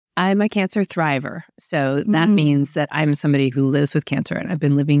I'm a cancer thriver. So that means that I'm somebody who lives with cancer, and I've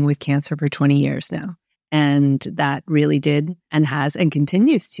been living with cancer for 20 years now. And that really did and has and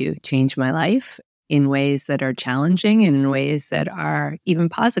continues to change my life in ways that are challenging and in ways that are even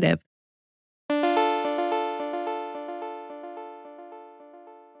positive.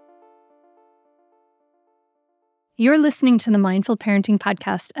 You're listening to the Mindful Parenting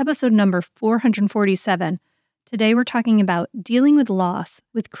Podcast, episode number 447. Today we're talking about dealing with loss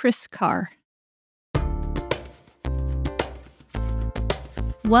with Kris Carr.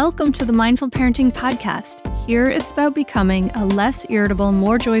 Welcome to the Mindful Parenting Podcast. Here it's about becoming a less irritable,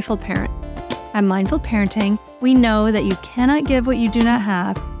 more joyful parent. At Mindful Parenting, we know that you cannot give what you do not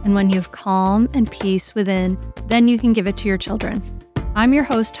have, and when you have calm and peace within, then you can give it to your children. I'm your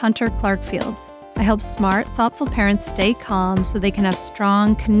host, Hunter Clark-Fields. I help smart, thoughtful parents stay calm so they can have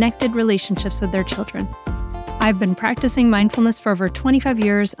strong, connected relationships with their children. I've been practicing mindfulness for over 25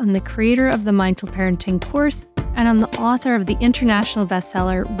 years. I'm the creator of the Mindful Parenting course, and I'm the author of the international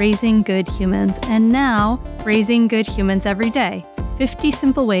bestseller, Raising Good Humans, and now, Raising Good Humans Every Day, 50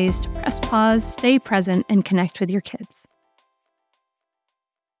 simple ways to press pause, stay present, and connect with your kids.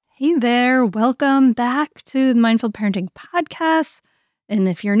 Hey there, welcome back to the Mindful Parenting Podcast. And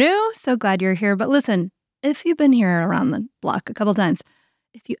if you're new, so glad you're here. But listen, if you've been here around the block a couple times,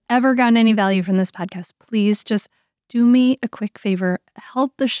 if you ever gotten any value from this podcast, please just do me a quick favor.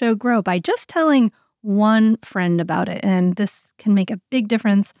 Help the show grow by just telling one friend about it. And this can make a big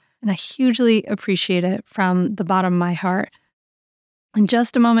difference. And I hugely appreciate it from the bottom of my heart. In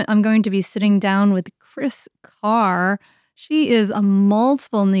just a moment, I'm going to be sitting down with Kris Carr. She is a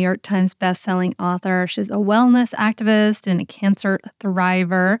multiple New York Times bestselling author. She's a wellness activist and a cancer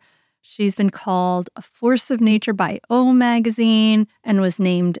thriver. She's been called a force of nature by O Magazine and was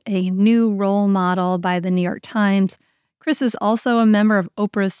named a new role model by the New York Times. Kris is also a member of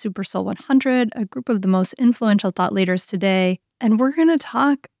Oprah's Super Soul 100, a group of the most influential thought leaders today. And we're going to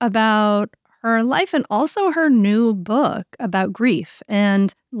talk about her life and also her new book about grief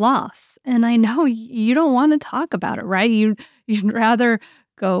and loss. And I know you don't want to talk about it, right? You'd rather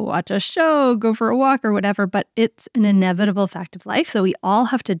go watch a show, go for a walk or whatever, but it's an inevitable fact of life that we all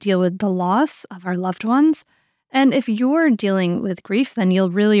have to deal with the loss of our loved ones. And if you're dealing with grief, then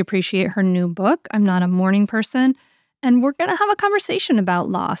you'll really appreciate her new book, I'm Not a Morning Person. And we're going to have a conversation about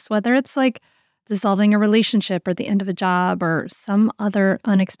loss, whether it's like dissolving a relationship or the end of a job or some other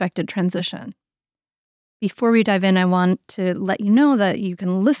unexpected transition. Before we dive in, I want to let you know that you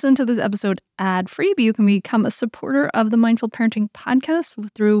can listen to this episode ad-free, but you can become a supporter of the Mindful Parenting Podcast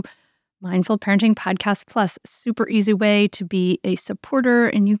through Mindful Parenting Podcast Plus. Super easy way to be a supporter,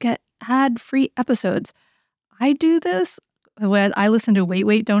 and you get ad-free episodes. I do this when I listen to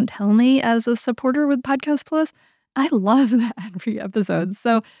Wait, Don't Tell Me as a supporter with Podcast Plus. I love the ad-free episodes.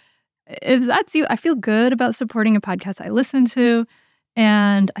 So if that's you, I feel good about supporting a podcast I listen to,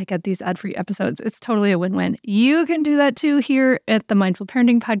 and I get these ad-free episodes. It's totally a win-win. You can do that too here at the Mindful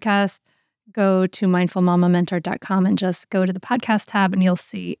Parenting Podcast. Go to mindfulmamamentor.com and just go to the podcast tab and you'll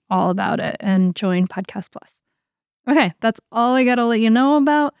see all about it and join Podcast Plus. Okay, that's all I got to let you know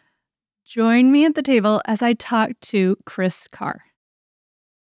about. Join me at the table as I talk to Kris Carr.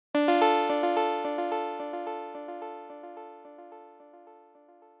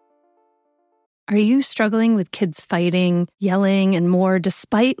 Are you struggling with kids fighting, yelling, and more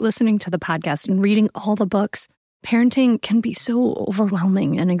despite listening to the podcast and reading all the books? Parenting can be so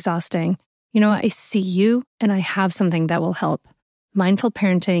overwhelming and exhausting. You know, I see you and I have something that will help. Mindful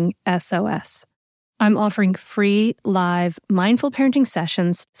Parenting SOS. I'm offering free live mindful parenting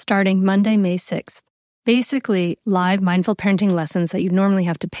sessions starting Monday, May 6th. Basically, live mindful parenting lessons that you normally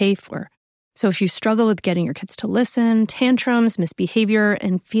have to pay for. So if you struggle with getting your kids to listen, tantrums, misbehavior,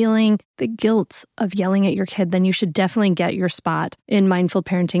 and feeling the guilt of yelling at your kid, then you should definitely get your spot in Mindful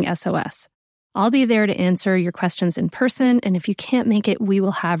Parenting SOS. I'll be there to answer your questions in person, and if you can't make it, we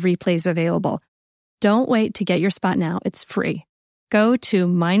will have replays available. Don't wait to get your spot now. It's free. Go to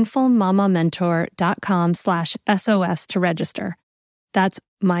mindfulmamamentor.com/SOS to register. That's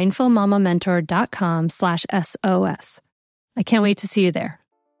mindfulmamamentor.com/SOS. I can't wait to see you there.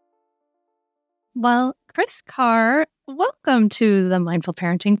 Well, Kris Carr, welcome to the Mindful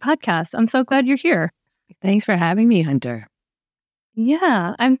Parenting Podcast. I'm so glad you're here. Thanks for having me, Hunter.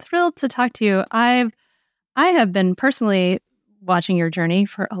 Yeah, I'm thrilled to talk to you. I have been personally watching your journey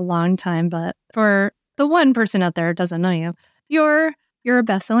for a long time, but for the one person out there who doesn't know you, you're a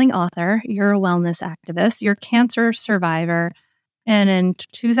best-selling author, you're a wellness activist, you're a cancer survivor, and in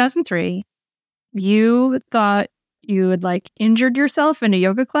 2003, you thought you had injured yourself in a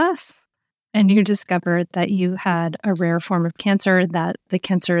yoga class? and you discovered that you had a rare form of cancer, that the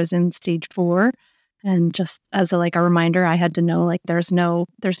cancer is in stage 4. And just as a reminder, I had to know there's no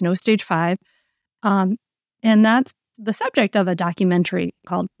stage 5. And that's the subject of a documentary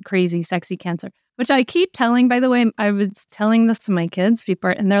called Crazy Sexy Cancer, which I keep telling, by the way. I was telling this to my kids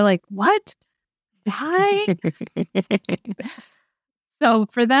before, and they're like, what? Why? So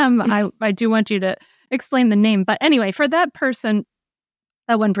for them, I do want you to explain the name. But anyway, for that person,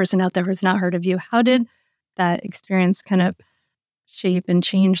 that one person out there who's not heard of you, how did that experience kind of shape and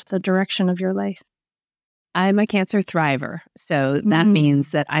change the direction of your life? I'm a cancer thriver. So that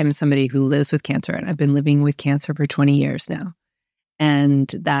means that I'm somebody who lives with cancer, and I've been living with cancer for 20 years now. And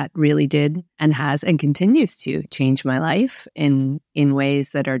that really did and has and continues to change my life in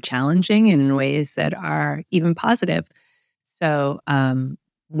ways that are challenging and in ways that are even positive. So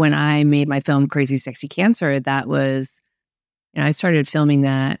when I made my film Crazy Sexy Cancer, that was, I started filming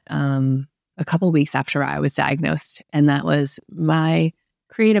that a couple weeks after I was diagnosed. And that was my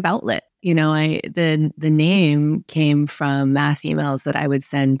creative outlet. The name came from mass emails that I would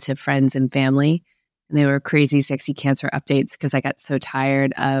send to friends and family. And they were Crazy Sexy Cancer updates because I got so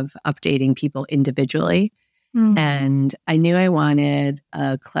tired of updating people individually. And I knew I wanted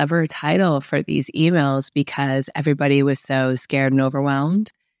a clever title for these emails because everybody was so scared and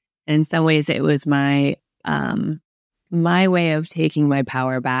overwhelmed. In some ways, it was my way of taking my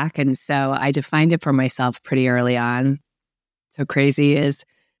power back. And so I defined it for myself pretty early on. So crazy is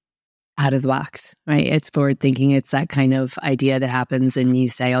out of the box, right? It's forward thinking. It's that kind of idea that happens and you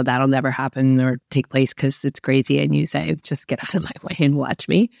say, oh, that'll never happen or take place because it's crazy. And you say, just get out of my way and watch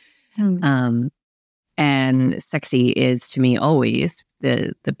me. And sexy is, to me, always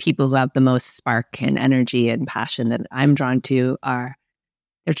the people who have the most spark and energy and passion that I'm drawn to they're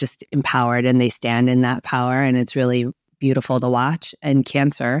just empowered and they stand in that power. And it's really beautiful to watch. And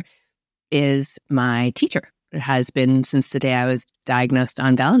cancer is my teacher. It has been since the day I was diagnosed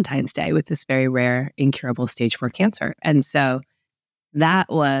on Valentine's Day with this very rare, incurable stage 4 cancer. And so that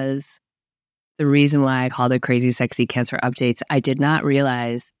was the reason why I called it Crazy Sexy Cancer Updates. I did not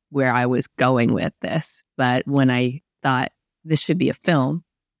realize where I was going with this, but when I thought this should be a film,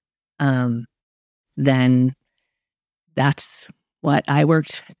 then that's what I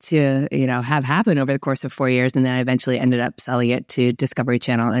worked to, have happen over the course of 4 years. And then I eventually ended up selling it to Discovery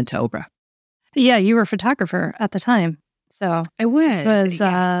Channel and to Oprah. Yeah, you were a photographer at the time. So I was. This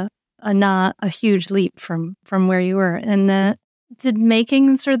was not a huge leap from where you were. And did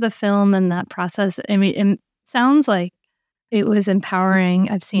making sort of the film and that process, it sounds like it was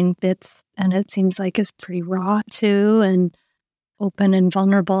empowering. I've seen bits and it seems like it's pretty raw too and open and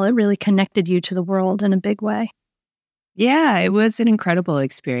vulnerable. It really connected you to the world in a big way. Yeah, it was an incredible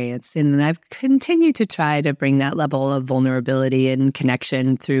experience. And I've continued to try to bring that level of vulnerability and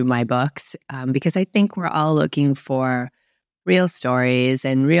connection through my books because I think we're all looking for real stories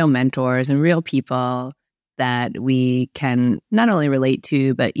and real mentors and real people that we can not only relate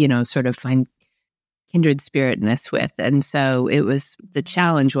to, but, sort of find kindred spiritness with. And so the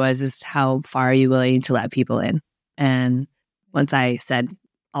challenge was how far are you willing to let people in? And once I said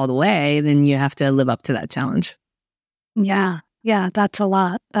all the way, then you have to live up to that challenge. Yeah, that's a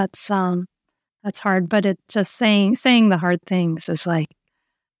lot. That's hard, but it's just saying the hard things is like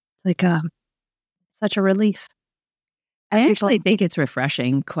such a relief. I actually think it's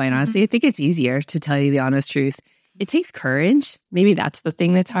refreshing, quite honestly. I think it's easier to tell you the honest truth. It takes courage. Maybe that's the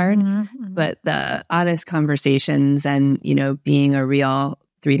thing that's hard, but the honest conversations and, being a real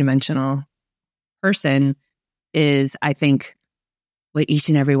 3-dimensional person is, I think, what each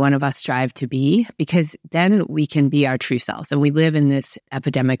and every one of us strive to be, because then we can be our true selves. And we live in this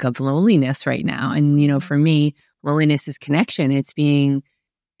epidemic of loneliness right now. And, for me, loneliness is connection. It's being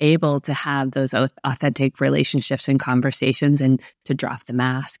able to have those authentic relationships and conversations and to drop the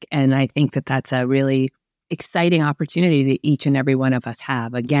mask. And I think that that's a really exciting opportunity that each and every one of us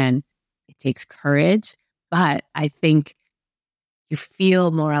have. Again, it takes courage, but I think you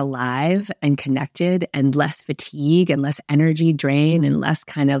feel more alive and connected and less fatigue and less energy drain and less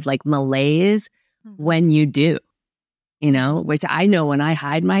kind of like malaise when you do, which I know when I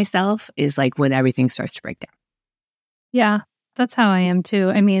hide myself is like when everything starts to break down. Yeah, that's how I am too.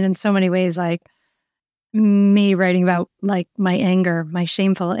 In so many ways, like me writing about like my anger, my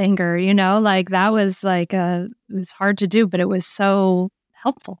shameful anger, that was like, it was hard to do, but it was so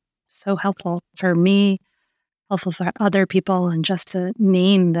helpful for me, helpful for other people, and just to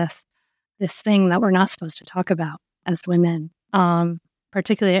name this thing that we're not supposed to talk about as women,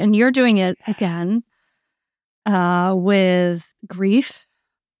 particularly. And you're doing it again with grief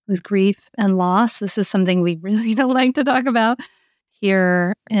and loss. This is something we really don't like to talk about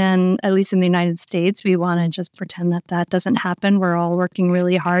here in, at least in the United States, we want to just pretend that that doesn't happen. We're all working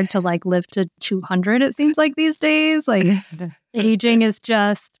really hard to like live to 200, it seems like these days. Like aging is,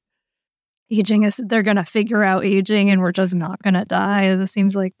 they're going to figure out aging and we're just not going to die. It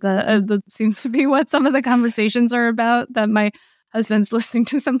seems like that seems to be what some of the conversations are about that my husband's listening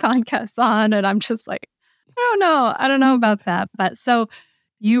to some podcasts on. And I'm just like, I don't know about that. But so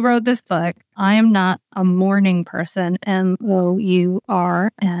you wrote this book, I Am Not a Morning Person, MOURNING.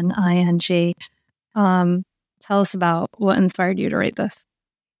 Tell us about what inspired you to write this.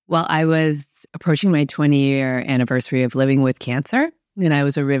 Well, I was approaching my 20-year anniversary of living with cancer, and I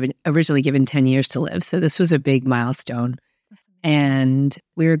was originally given 10 years to live. So this was a big milestone. And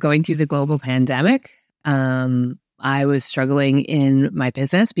we were going through the global pandemic. I was struggling in my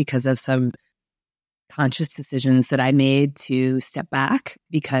business because of some conscious decisions that I made to step back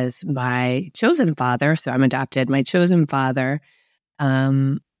because my chosen father, so I'm adopted, my chosen father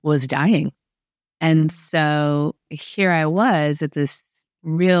was dying. And so here I was at this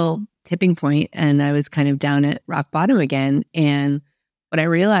real tipping point, and I was kind of down at rock bottom again. And what I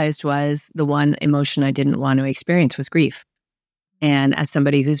realized was the one emotion I didn't want to experience was grief. And as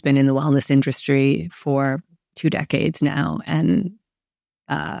somebody who's been in the wellness industry for 2 decades now, and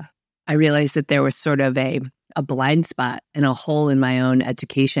I realized that there was sort of a blind spot and a hole in my own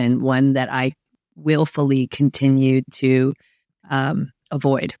education, one that I willfully continued to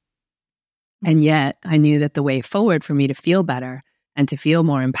avoid. And yet I knew that the way forward for me to feel better and to feel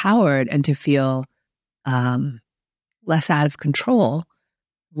more empowered and to feel less out of control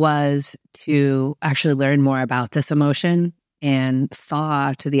was to actually learn more about this emotion and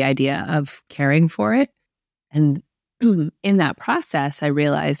thaw to the idea of caring for it. And in that process, I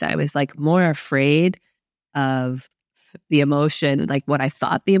realized I was like more afraid of the emotion, like what I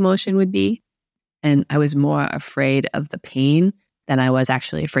thought the emotion would be. And I was more afraid of the pain than I was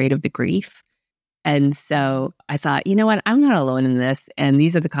actually afraid of the grief. And so I thought, you know what, I'm not alone in this. And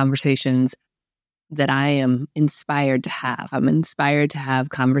these are the conversations that I am inspired to have. I'm inspired to have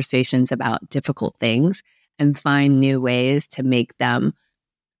conversations about difficult things and find new ways to make them,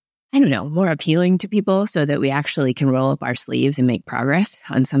 more appealing to people so that we actually can roll up our sleeves and make progress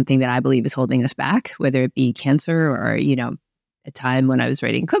on something that I believe is holding us back, whether it be cancer or, a time when I was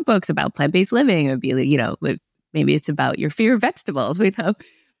writing cookbooks about plant-based living, it would be, maybe it's about your fear of vegetables,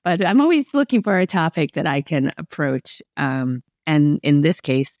 but I'm always looking for a topic that I can approach. And in this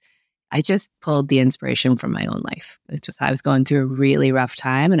case, I just pulled the inspiration from my own life. I was going through a really rough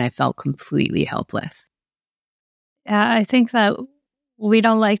time and I felt completely helpless. Yeah, I think that we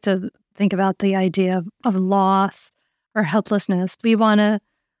don't like to think about the idea of loss or helplessness. We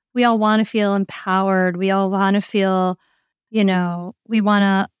all want to feel empowered. We all want to feel, I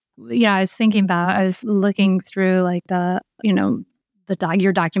was looking through like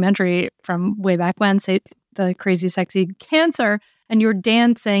your documentary from way back when, say the Crazy Sexy Cancer, and you're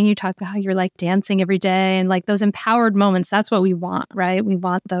dancing. You talk about how you're like dancing every day and like those empowered moments. That's what we want, right? We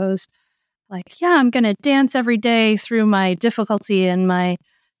want those like, yeah, I'm going to dance every day through my difficulty and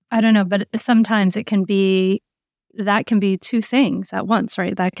but sometimes that can be 2 things at once,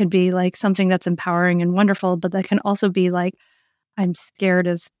 right? That could be like something that's empowering and wonderful, but that can also be like, I'm scared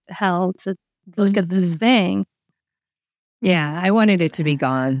as hell to look at this thing. Yeah, I wanted it to be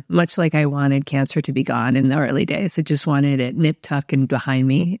gone, much like I wanted cancer to be gone in the early days. I just wanted it nip tuck and behind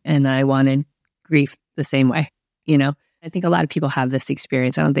me, and I wanted grief the same way, I think a lot of people have this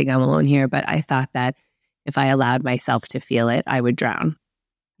experience. I don't think I'm alone here, but I thought that if I allowed myself to feel it, I would drown.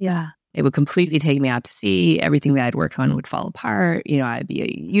 Yeah. It would completely take me out to sea. Everything that I'd worked on would fall apart. I'd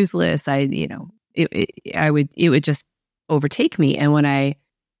be useless. It would just overtake me. And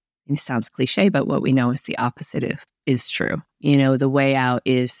it sounds cliche, but what we know is the opposite is true. The way out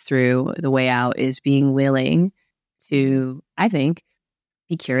is through. The way out is being willing to, I think,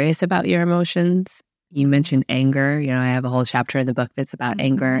 be curious about your emotions. You mentioned anger. I have a whole chapter in the book that's about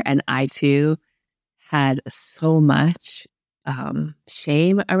anger. And I too had so much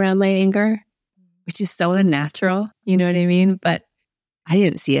shame around my anger, which is so unnatural. You know what I mean? But I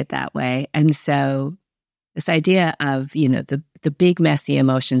didn't see it that way. And so this idea of, the big messy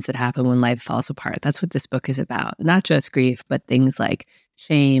emotions that happen when life falls apart, that's what this book is about. Not just grief, but things like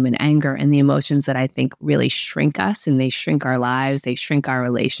shame and anger and the emotions that I think really shrink us, and they shrink our lives, they shrink our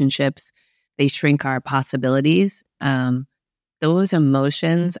relationships, they shrink our possibilities. Those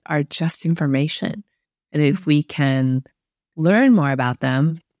emotions are just information. And if we can learn more about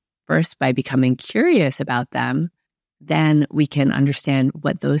them, first by becoming curious about them, then we can understand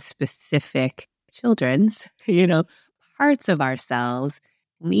what those specific children's, parts of ourselves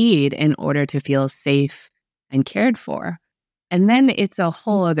need in order to feel safe and cared for. And then it's a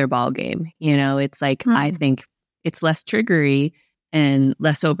whole other ballgame. It's like, I think it's less triggery and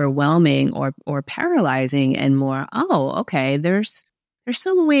less overwhelming or paralyzing and more, oh, okay, there's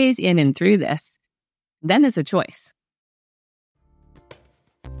some ways in and through this. Then it's a choice.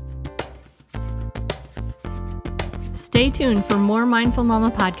 Stay tuned for more Mindful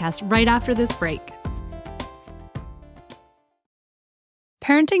Mama podcast right after this break.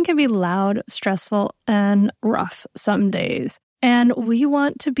 Parenting can be loud, stressful, and rough some days. And we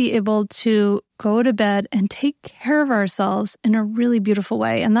want to be able to go to bed and take care of ourselves in a really beautiful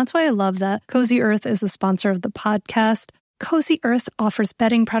way. And that's why I love that Cozy Earth is a sponsor of the podcast. Cozy Earth offers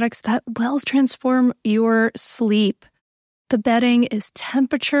bedding products that will transform your sleep. The bedding is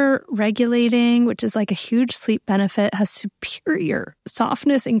temperature regulating, which is like a huge sleep benefit, has superior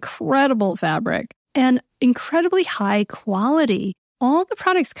softness, incredible fabric, and incredibly high quality. All the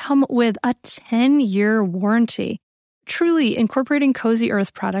products come with a 10-year warranty. Truly, incorporating Cozy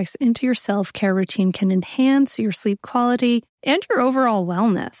Earth products into your self-care routine can enhance your sleep quality and your overall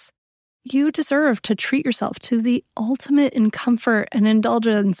wellness. You deserve to treat yourself to the ultimate in comfort and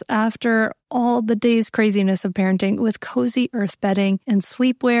indulgence after all the day's craziness of parenting with Cozy Earth bedding and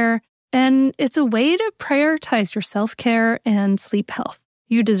sleepwear. And it's a way to prioritize your self-care and sleep health.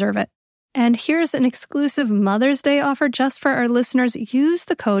 You deserve it. And here's an exclusive Mother's Day offer just for our listeners. Use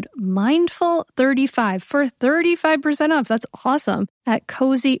the code MINDFUL35 for 35% off. That's awesome. At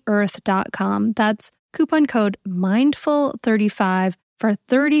CozyEarth.com. That's coupon code MINDFUL35 for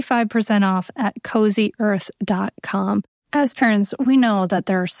 35% off at CozyEarth.com. As parents, we know that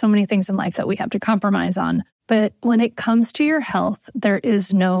there are so many things in life that we have to compromise on. But when it comes to your health, there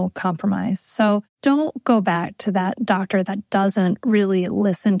is no compromise. So don't go back to that doctor that doesn't really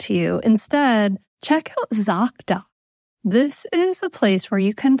listen to you. Instead, check out ZocDoc. This is a place where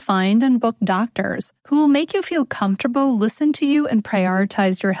you can find and book doctors who will make you feel comfortable, listen to you, and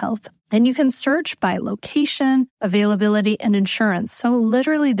prioritize your health. And you can search by location, availability, and insurance. So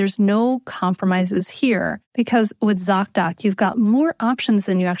literally, there's no compromises here because with ZocDoc, you've got more options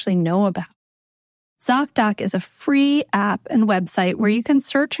than you actually know about. ZocDoc is a free app and website where you can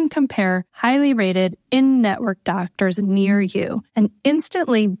search and compare highly rated in-network doctors near you and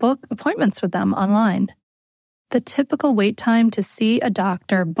instantly book appointments with them online. The typical wait time to see a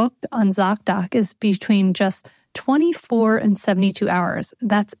doctor booked on ZocDoc is between just 24 and 72 hours.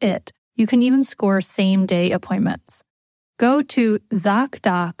 That's it. You can even score same-day appointments. Go to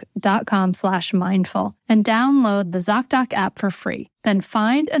ZocDoc.com/mindful and download the ZocDoc app for free. Then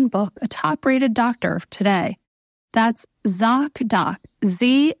find and book a top-rated doctor today. That's ZocDoc,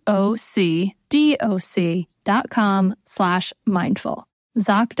 ZocDoc.com/mindful.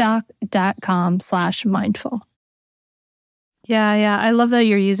 ZocDoc.com/mindful. Yeah. I love that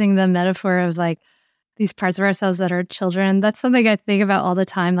you're using the metaphor of like these parts of ourselves that are children. That's something I think about all the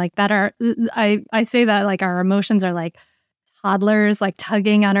time. Like that I say that like our emotions are like toddlers, like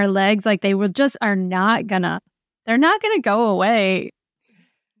tugging on our legs. Like they're not gonna go away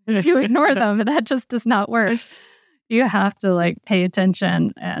if you ignore them. That just does not work. You have to like pay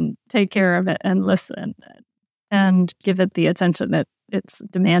attention and take care of it and listen and give it the attention that it's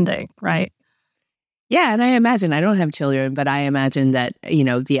demanding, right? Yeah. And I imagine, I don't have children, but I imagine that,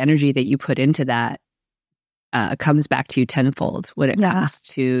 the energy that you put into that comes back to you tenfold when it comes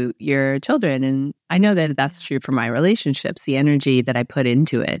to your children. And I know that that's true for my relationships. The energy that I put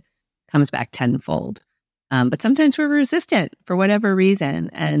into it comes back tenfold. But sometimes we're resistant for whatever reason.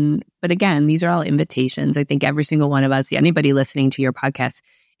 But again, these are all invitations. I think every single one of us, anybody listening to your podcast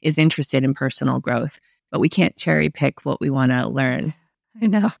is interested in personal growth, but we can't cherry pick what we want to learn. I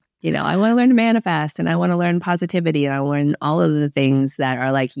know. I want to learn to manifest and I want to learn positivity and I learn all of the things that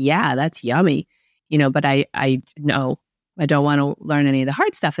are like, yeah, that's yummy. But I know I don't want to learn any of the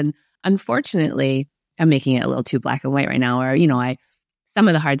hard stuff. And unfortunately, I'm making it a little too black and white right now. Or, some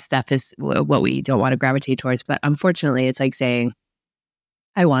of the hard stuff is what we don't want to gravitate towards. But unfortunately, it's like saying,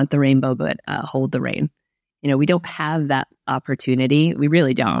 I want the rainbow, but hold the rain. We don't have that opportunity. We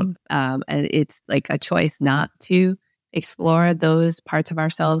really don't. And it's like a choice not to explore those parts of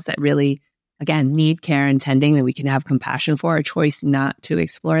ourselves that really, again, need care and tending that we can have compassion for. A choice not to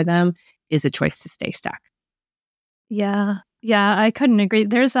explore them is a choice to stay stuck. Yeah, I couldn't agree.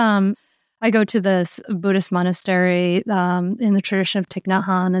 There's I go to this Buddhist monastery in the tradition of Thich Nhat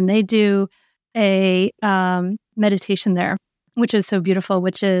Hanh, and they do a meditation there, which is so beautiful,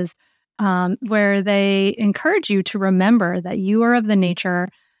 which is where they encourage you to remember that you are of the nature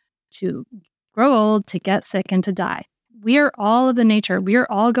to grow old, to get sick, and to die. We are all of the nature. We are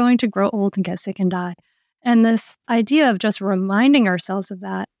all going to grow old and get sick and die. And this idea of just reminding ourselves of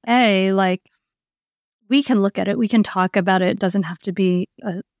that, we can look at it, we can talk about it. It doesn't have to be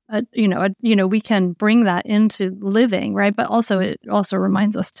we can bring that into living, right? But also it also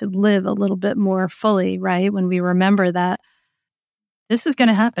reminds us to live a little bit more fully, right? When we remember that this is going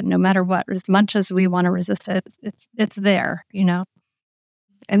to happen no matter what, as much as we want to resist it, it's there,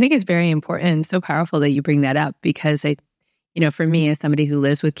 I think it's very important and so powerful that you bring that up because for me as somebody who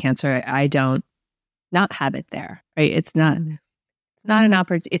lives with cancer, I don't not have it there, right? It's not an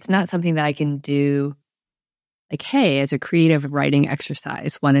opportunity. It's not something that I can do. Like, hey, as a creative writing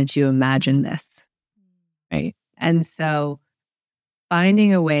exercise, why don't you imagine this, right? And so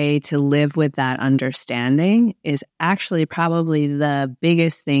finding a way to live with that understanding is actually probably the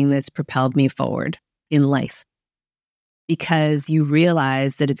biggest thing that's propelled me forward in life because you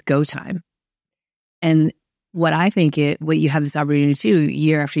realize that it's go time. And what I think what you have this opportunity to do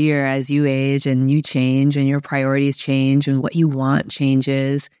year after year as you age and you change and your priorities change and what you want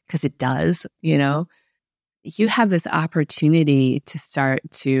changes, because it does, you have this opportunity to start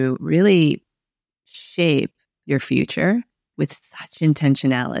to really shape your future with such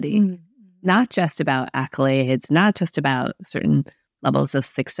intentionality, not just about accolades, not just about certain levels of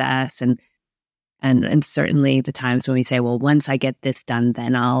success and certainly the times when we say, well, once I get this done,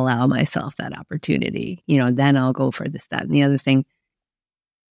 then I'll allow myself that opportunity, then I'll go for this, that, and the other thing.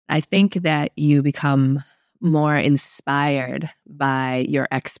 I think that you become more inspired by your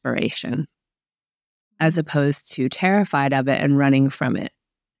expiration as opposed to terrified of it and running from it.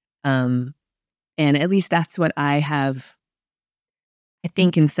 And at least that's what I have, I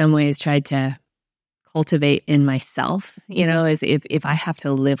think in some ways tried to cultivate in myself, is if I have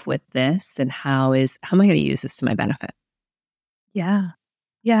to live with this, then how am I going to use this to my benefit? Yeah.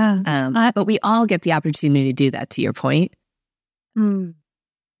 Yeah. But we all get the opportunity to do that, to your point. We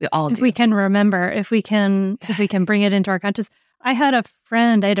all do. If we can remember, if we can bring it into our conscious. I had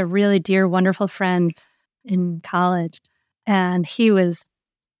a really dear, wonderful friend in college, and he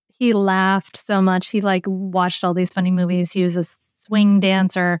laughed so much. He watched all these funny movies. He was a swing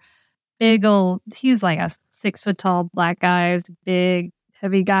dancer, he was like a 6 foot tall black guy, big,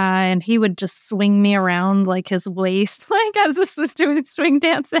 heavy guy. And he would just swing me around like his waist, like as this was doing swing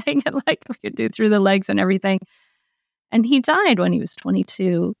dancing and we could do through the legs and everything. And he died when he was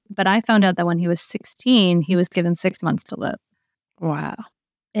 22. But I found out that when he was 16, he was given 6 months to live. Wow.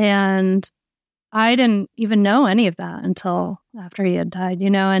 And I didn't even know any of that until after he had died,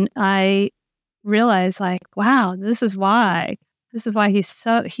 and I realized wow, this is why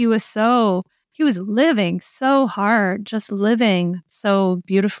he was living so hard, just living so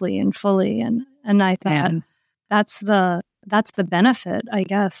beautifully and fully. And I thought that's the benefit, I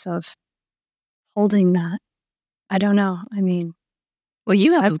guess, of holding that. I don't know. I mean, well,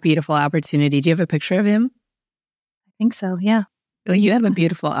 you have a beautiful opportunity. Do you have a picture of him? I think so. Yeah. Well, you have a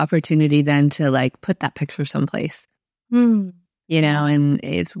beautiful opportunity then to put that picture someplace, and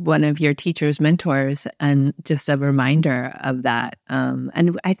it's one of your teachers, mentors, and just a reminder of that.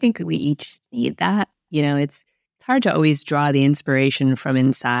 And I think we each need that. It's hard to always draw the inspiration from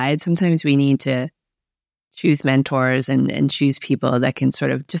inside. Sometimes we need to choose mentors and choose people that can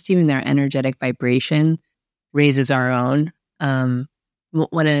sort of just even their energetic vibration raises our own. One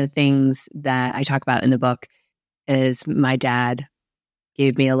of the things that I talk about in the book is my dad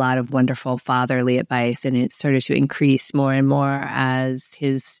gave me a lot of wonderful fatherly advice, and it started to increase more and more as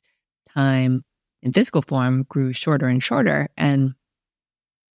his time in physical form grew shorter and shorter. And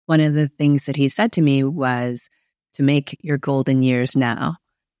one of the things that he said to me was to make your golden years now.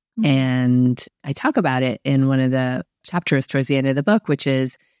 Mm-hmm. And I talk about it in one of the chapters towards the end of the book, which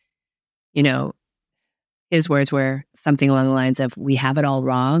is, his words were something along the lines of, we have it all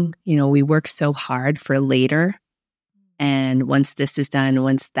wrong. We work so hard for later. And once this is done,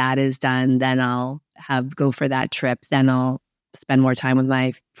 once that is done, then I'll go for that trip. Then I'll spend more time with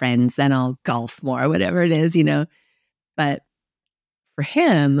my friends. Then I'll golf more, whatever it is, But for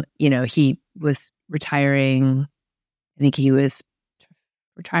him, he was retiring. I think he was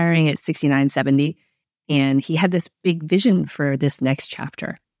retiring at 69, 70. And he had this big vision for this next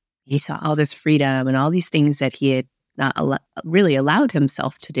chapter. He saw all this freedom and all these things that he had not really allowed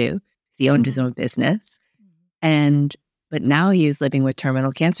himself to do. He owned his own business. But now he was living with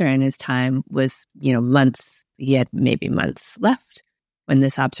terminal cancer, and his time was, months. He had maybe months left when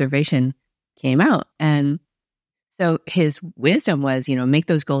this observation came out. And so his wisdom was, make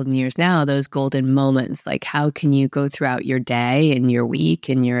those golden years now, those golden moments. Like, how can you go throughout your day and your week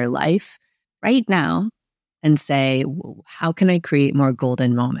and your life right now and say, how can I create more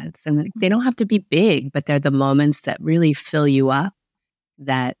golden moments? And they don't have to be big, but they're the moments that really fill you up,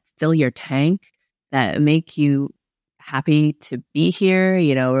 that fill your tank, that make you happy to be here,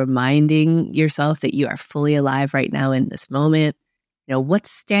 reminding yourself that you are fully alive right now in this moment.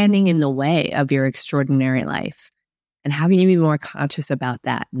 What's standing in the way of your extraordinary life? And how can you be more conscious about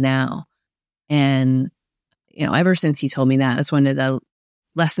that now? And, ever since he told me that, it's one of the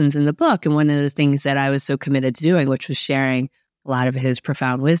lessons in the book. And one of the things that I was so committed to doing, which was sharing a lot of his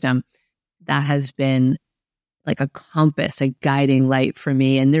profound wisdom, that has been like a compass, a guiding light for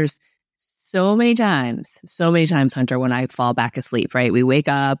me. And there's so many times, Hunter, when I fall back asleep, right? We wake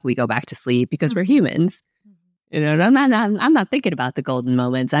up, we go back to sleep because we're humans. And I'm not thinking about the golden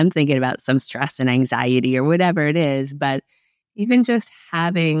moments. I'm thinking about some stress and anxiety or whatever it is. But even just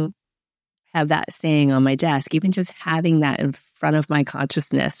have that saying on my desk, even just having that in front of my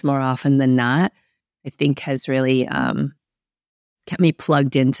consciousness more often than not, I think has really kept me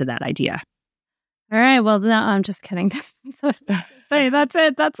plugged into that idea. All right. Well, no, I'm just kidding. Say, that's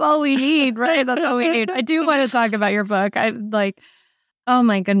it. That's all we need, right? That's all we need. I do want to talk about your book. I like, oh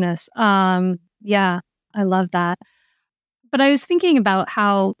my goodness. Yeah, I love that. But I was thinking about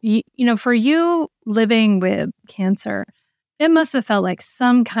how, for you living with cancer, it must have felt like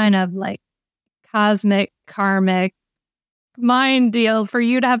some kind of like cosmic, karmic mind deal for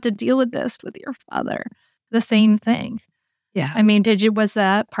you to have to deal with this with your father. The same thing. Yeah. I mean, was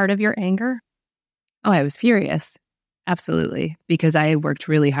that part of your anger? Oh, I was furious. Absolutely. Because I had worked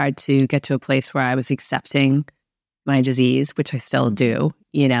really hard to get to a place where I was accepting my disease, which I still do,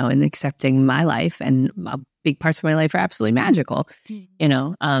 and accepting my life. And big parts of my life are absolutely magical,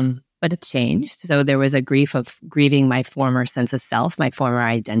 but it's changed. So there was a grief of grieving my former sense of self, my former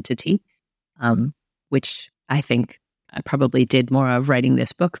identity, which I think I probably did more of writing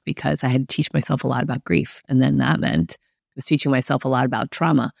this book because I had to teach myself a lot about grief. And then that meant I was teaching myself a lot about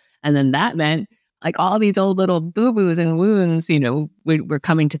trauma. And then that meant like all these old little boo-boos and wounds, were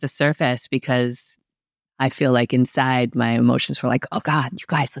coming to the surface because I feel like inside my emotions were like, oh God, you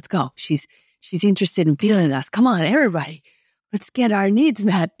guys, let's go. She's interested in feeling us. Come on, everybody. Let's get our needs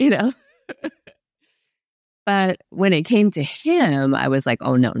met, But when it came to him, I was like,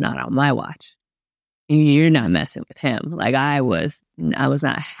 oh no, not on my watch. You're not messing with him. Like I was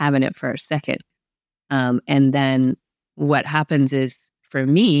not having it for a second. And then what happens is for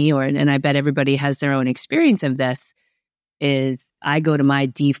me, and I bet everybody has their own experience of this, is I go to my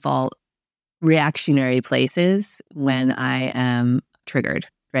default reactionary places when I am triggered,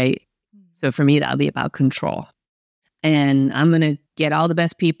 right? So for me, that'll be about control. And I'm going to get all the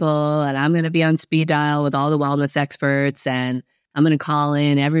best people and I'm going to be on speed dial with all the wellness experts. And I'm going to call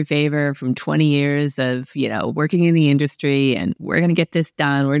in every favor from 20 years of, working in the industry. And we're going to get this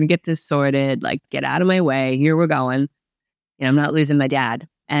done. We're going to get this sorted. Like, get out of my way. Here we're going. I'm not losing my dad.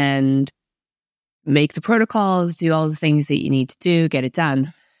 And make the protocols, do all the things that you need to do, get it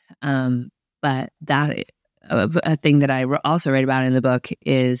done. But that a thing that I also write about in the book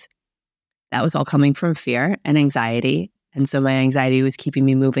is that was all coming from fear and anxiety. And so my anxiety was keeping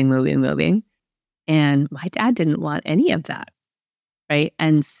me moving. And my dad didn't want any of that, right?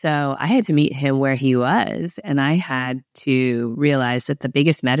 And so I had to meet him where he was. And I had to realize that the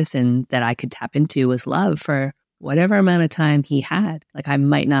biggest medicine that I could tap into was love for whatever amount of time he had. Like I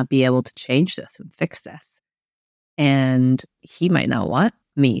might not be able to change this and fix this. And he might not want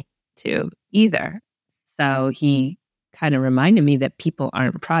me to either. So he kind of reminded me that people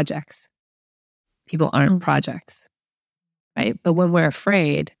aren't projects. People aren't projects, right? But when we're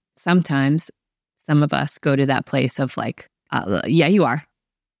afraid, sometimes some of us go to that place of like, yeah, you are.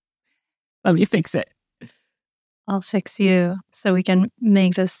 Let me fix it. I'll fix you so we can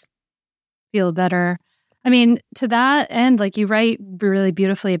make this feel better. I mean, to that end, like you write really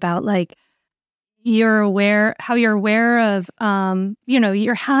beautifully about like you're aware of,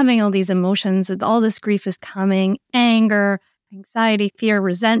 you're having all these emotions, all this grief is coming, anger, anxiety, fear,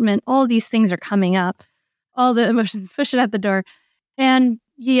 resentment, all these things are coming up, all the emotions pushing at the door. And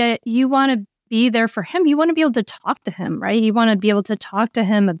yet you want to be there for him. You want to be able to talk to him, right? You want to be able to talk to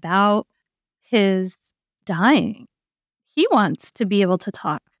him about his dying. He wants to be able to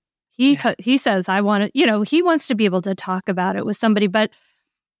talk. He says, I want to, he wants to be able to talk about it with somebody. But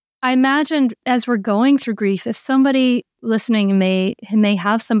I imagine as we're going through grief, if somebody listening may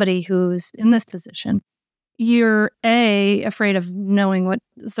have somebody who's in this position, you're afraid of knowing what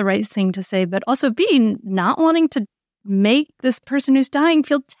is the right thing to say, but also B, not wanting to make this person who's dying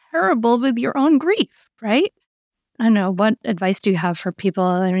feel terrible with your own grief, right? I don't know. What advice do you have for people?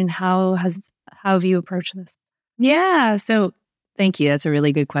 I mean, how have you approached this? Yeah. So thank you. That's a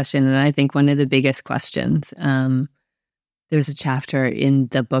really good question. And I think one of the biggest questions, there's a chapter in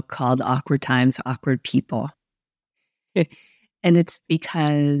the book called Awkward Times, Awkward People. And it's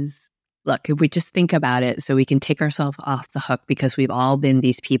because look, if we just think about it so we can take ourselves off the hook because we've all been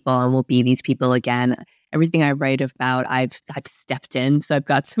these people and we'll be these people again. Everything I write about, I've stepped in. So I've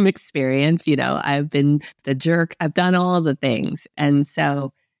got some experience, I've been the jerk. I've done all the things. And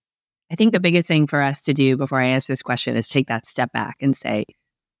so I think the biggest thing for us to do before I answer this question is take that step back and say,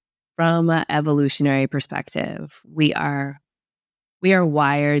 from an evolutionary perspective, we are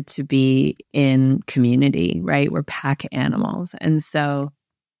wired to be in community, right? We're pack animals. And so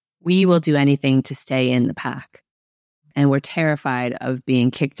we will do anything to stay in the pack. And we're terrified of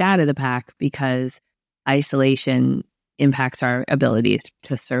being kicked out of the pack because isolation impacts our abilities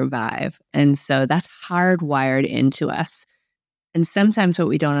to survive. And so that's hardwired into us. And sometimes what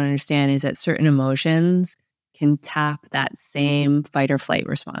we don't understand is that certain emotions can tap that same fight or flight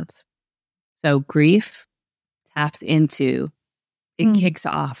response. So grief taps into, it kicks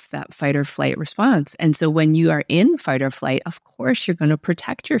off that fight or flight response. And so when you are in fight or flight, of course, you're going to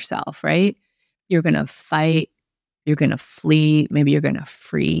protect yourself, right? You're going to fight, you're going to flee, maybe you're going to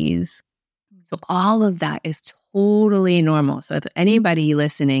freeze. So all of that is totally normal. So if anybody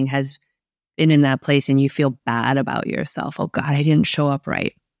listening has been in that place and you feel bad about yourself, oh God, I didn't show up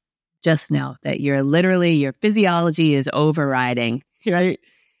right, just know that your physiology is overriding, right?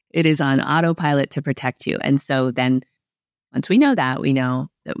 It is on autopilot to protect you. And so then once we know that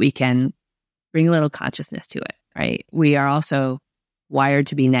we can bring a little consciousness to it, right? We are also wired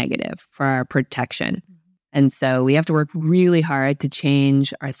to be negative for our protection. And so we have to work really hard to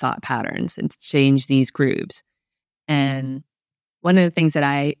change our thought patterns and to change these grooves. And one of the things that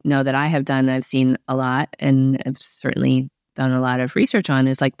I know that I have done, I've seen a lot, and I've certainly done a lot of research on,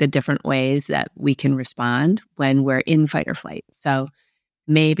 is like the different ways that we can respond when we're in fight or flight. So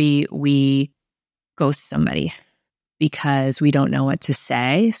maybe we ghost somebody because we don't know what to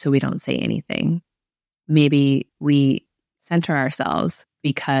say, so we don't say anything. Maybe we center ourselves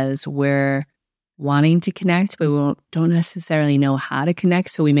because we're wanting to connect, but we don't necessarily know how to connect,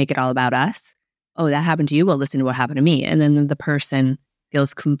 so we make it all about us. Oh, that happened to you? Well, listen to what happened to me. And then the person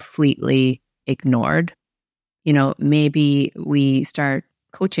feels completely ignored. Maybe we start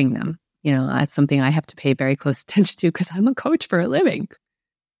coaching them. That's something I have to pay very close attention to because I'm a coach for a living.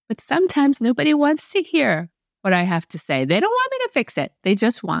 But sometimes nobody wants to hear what I have to say. They don't want me to fix it. They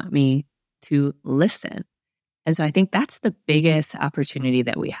just want me to listen. And so I think that's the biggest opportunity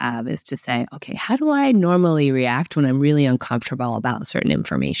that we have, is to say, okay, how do I normally react when I'm really uncomfortable about certain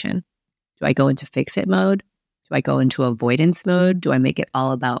information? Do I go into fix-it mode? Do I go into avoidance mode? Do I make it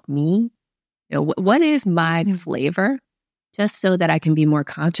all about me? What is my flavor? Just so that I can be more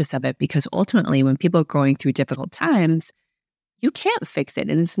conscious of it. Because ultimately, when people are going through difficult times, you can't fix it.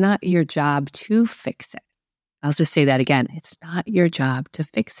 And it's not your job to fix it. I'll just say that again. It's not your job to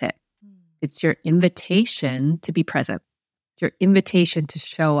fix it. It's your invitation to be present. It's your invitation to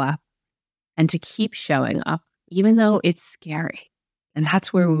show up and to keep showing up, even though it's scary. And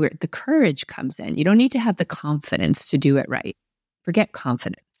that's where the courage comes in. You don't need to have the confidence to do it right. Forget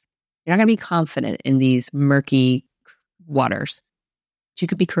confidence. You're not going to be confident in these murky waters. But you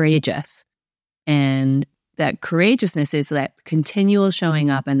could be courageous. And that courageousness is that continual showing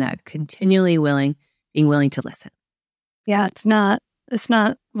up and that continually being willing to listen. Yeah, it's not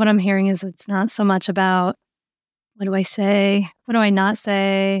what I'm hearing is it's not so much about what do I say? What do I not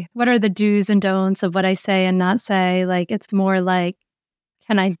say? What are the do's and don'ts of what I say and not say? Like, it's more like,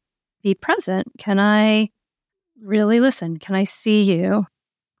 can I be present? Can I really listen? Can I see you?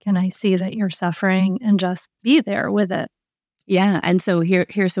 Can I see that you're suffering and just be there with it? Yeah. And so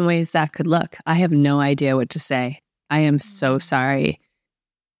here's some ways that could look. I have no idea what to say. I am so sorry.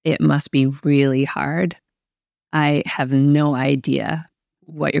 It must be really hard. I have no idea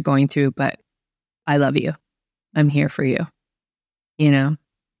what you're going through, but I love you. I'm here for you.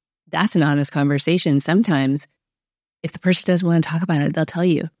 That's an honest conversation. Sometimes if the person doesn't want to talk about it, they'll tell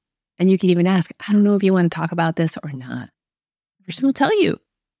you. And you can even ask, I don't know if you want to talk about this or not. The person will tell you,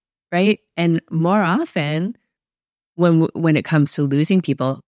 right? And more often, when it comes to losing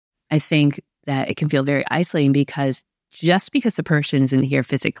people, I think that it can feel very isolating because just because the person isn't here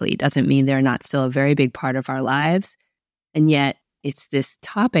physically doesn't mean they're not still a very big part of our lives. And yet it's this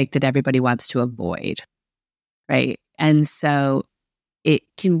topic that everybody wants to avoid, right? And so it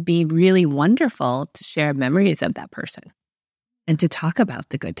can be really wonderful to share memories of that person and to talk about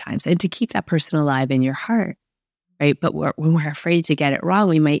the good times and to keep that person alive in your heart, right? But when we're afraid to get it wrong,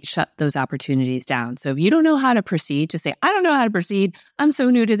 we might shut those opportunities down. So if you don't know how to proceed, just say, I don't know how to proceed. I'm so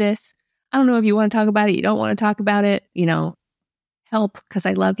new to this. I don't know if you want to talk about it. You don't want to talk about it. Help because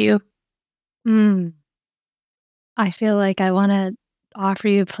I love you. I feel like I want to offer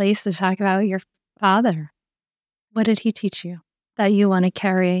you a place to talk about your father. What did he teach you? that you want to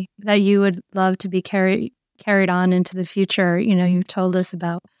carry, that you would love to be carried on into the future? You told us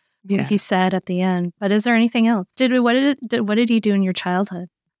about what he said at the end, but is there anything else? What did he do in your childhood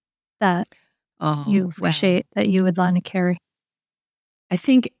that you appreciate, that you would want to carry? I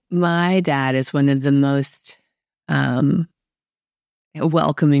think my dad is one of the most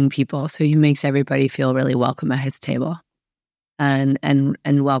welcoming people. So he makes everybody feel really welcome at his table, and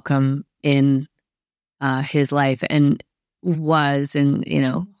welcome in his life, and was, and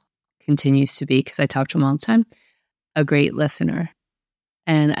continues to be, because I talk to him all the time, a great listener.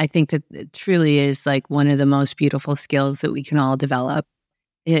 And I think that it truly is like one of the most beautiful skills that we can all develop.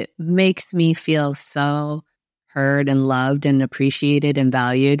 It makes me feel so heard and loved and appreciated and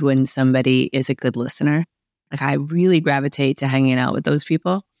valued when somebody is a good listener. Like, I really gravitate to hanging out with those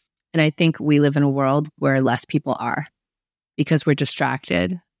people. And I think we live in a world where less people are, because we're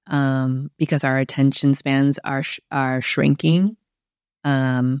distracted, because our attention spans are shrinking,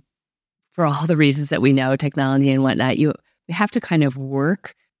 for all the reasons that we know, technology and whatnot. We have to kind of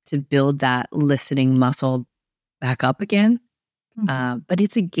work to build that listening muscle back up again. But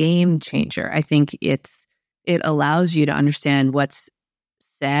it's a game changer. I think it allows you to understand what's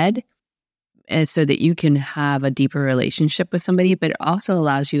said, and so that you can have a deeper relationship with somebody, but it also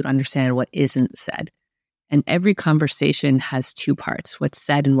allows you to understand what isn't said. And every conversation has two parts, what's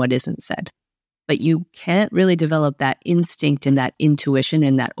said and what isn't said. But you can't really develop that instinct and that intuition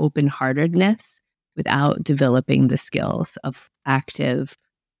and that open-heartedness without developing the skills of active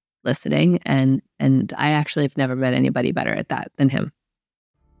listening. And I actually have never met anybody better at that than him.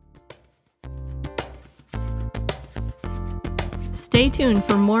 Stay tuned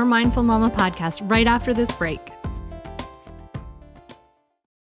for more Mindful Mama podcast right after this break.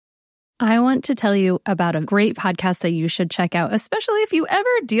 I want to tell you about a great podcast that you should check out, especially if you ever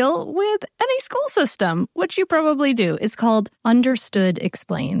deal with any school system, which you probably do. It's called Understood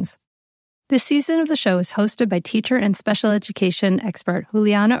Explains. This season of the show is hosted by teacher and special education expert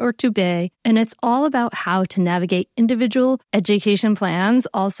Juliana Urtubey, and it's all about how to navigate individual education plans,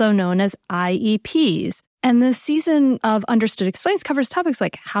 also known as IEPs. And this season of Understood Explains covers topics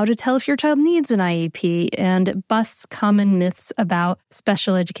like how to tell if your child needs an IEP and busts common myths about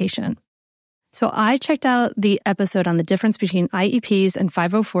special education. So I checked out the episode on the difference between IEPs and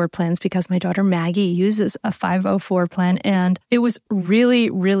 504 plans because my daughter Maggie uses a 504 plan, and it was really,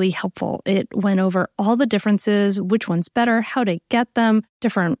 really helpful. It went over all the differences, which one's better, how to get them,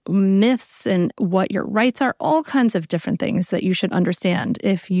 different myths and what your rights are, all kinds of different things that you should understand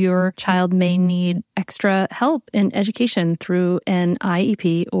if your child may need extra help in education through an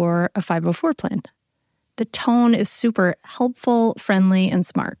IEP or a 504 plan. The tone is super helpful, friendly, and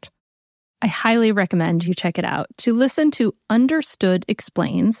smart. I highly recommend you check it out. To listen to Understood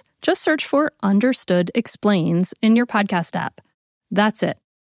Explains, just search for Understood Explains in your podcast app. That's it.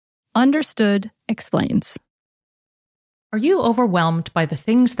 Understood Explains. Are you overwhelmed by the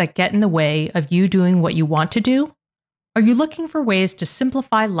things that get in the way of you doing what you want to do? Are you looking for ways to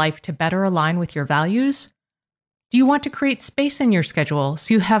simplify life to better align with your values? Do you want to create space in your schedule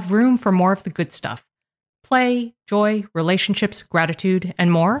so you have room for more of the good stuff? Play, joy, relationships, gratitude,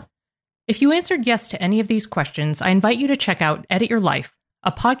 and more? If you answered yes to any of these questions, I invite you to check out Edit Your Life,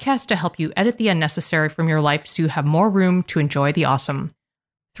 a podcast to help you edit the unnecessary from your life so you have more room to enjoy the awesome.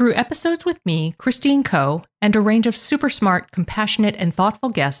 Through episodes with me, Christine Coe, and a range of super smart, compassionate, and thoughtful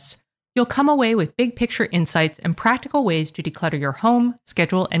guests, you'll come away with big picture insights and practical ways to declutter your home,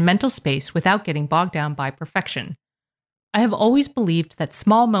 schedule, and mental space without getting bogged down by perfection. I have always believed that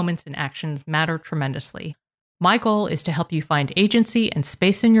small moments and actions matter tremendously. My goal is to help you find agency and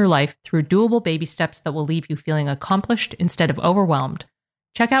space in your life through doable baby steps that will leave you feeling accomplished instead of overwhelmed.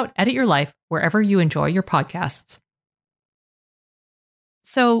 Check out Edit Your Life wherever you enjoy your podcasts.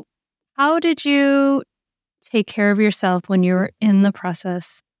 So, how did you take care of yourself when you were in the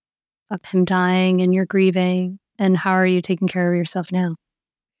process of him dying and you're grieving? And how are you taking care of yourself now?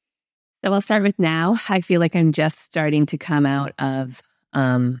 So I'll start with now. I feel like I'm just starting to come out of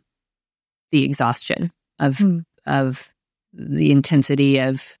the exhaustion of the intensity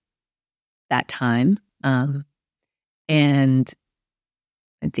of that time. And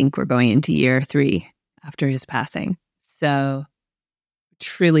I think we're going into year 3 after his passing. So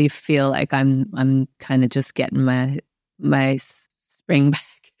truly feel like I'm kind of just getting my spring back.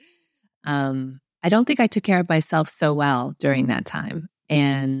 I don't think I took care of myself so well during that time.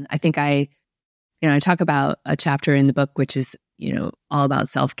 And I think I talk about a chapter in the book, which is, all about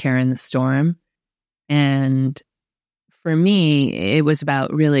self-care in the storm. And for me, it was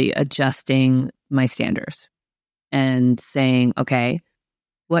about really adjusting my standards and saying, okay,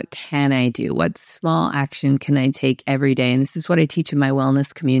 what can I do? What small action can I take every day? And this is what I teach in my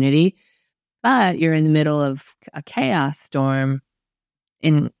wellness community. But you're in the middle of a chaos storm,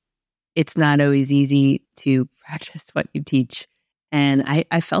 and it's not always easy to practice what you teach. And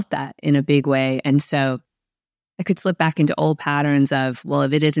I felt that in a big way. And so I could slip back into old patterns of, well,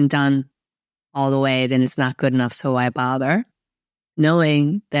 if it isn't done all the way, then it's not good enough. So why bother?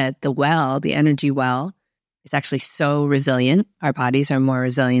 Knowing that the energy well, is actually so resilient. Our bodies are more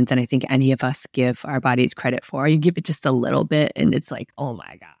resilient than I think any of us give our bodies credit for. You give it just a little bit and it's like, oh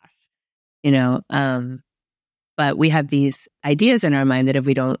my gosh, but we have these ideas in our mind that if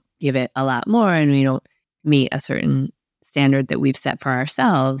we don't give it a lot more and we don't meet a certain standard that we've set for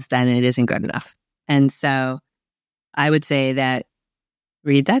ourselves, then it isn't good enough. And so I would say that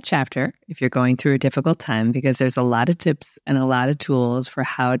read that chapter if you're going through a difficult time, because there's a lot of tips and a lot of tools for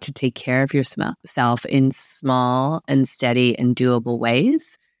how to take care of yourself in small and steady and doable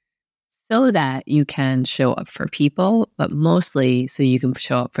ways so that you can show up for people, but mostly so you can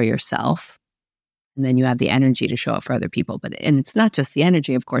show up for yourself. And then you have the energy to show up for other people. And it's not just the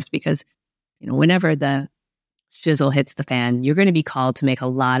energy, of course, because whenever the shizzle hits the fan, you're going to be called to make a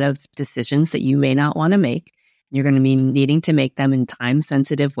lot of decisions that you may not want to make. You're going to be needing to make them in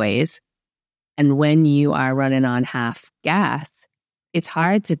time-sensitive ways. And when you are running on half gas, it's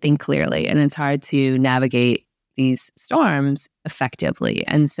hard to think clearly and it's hard to navigate these storms effectively.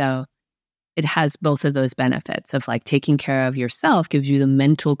 And so it has both of those benefits of like taking care of yourself gives you the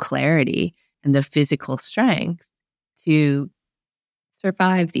mental clarity and the physical strength to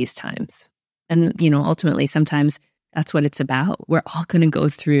survive these times. And, ultimately, sometimes that's what it's about. We're all going to go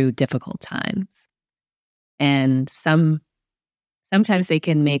through difficult times. And sometimes they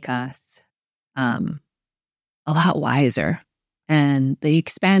can make us a lot wiser, and they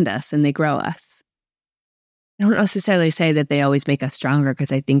expand us and they grow us. I don't necessarily say that they always make us stronger,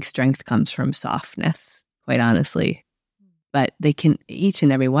 because I think strength comes from softness, quite honestly. But each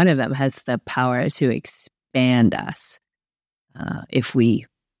and every one of them has the power to expand us if we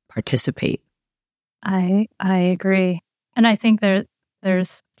participate. I agree. And I think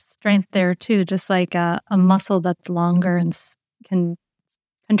there's strength there too, just like a muscle that's longer and can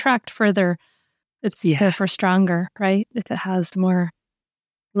contract further. It's therefore stronger, right? If it has more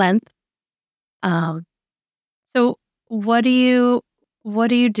length. So what do you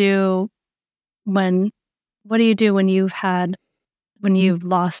do when you've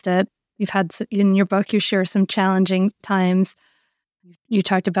lost it? You've had, in your book, you share some challenging times. You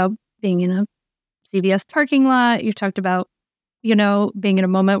talked about being in a CVS parking lot. You talked about, being in a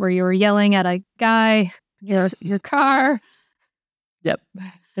moment where you were yelling at a guy, your car. Yep.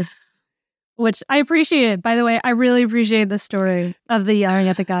 Which I appreciate. By the way, I really appreciate the story of the yelling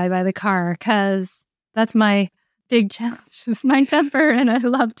at the guy by the car, because that's my big challenge. It's my temper. And I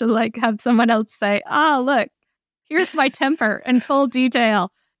love to have someone else say, look, here's my temper in full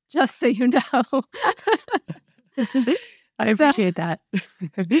detail, just so you know. I appreciate that.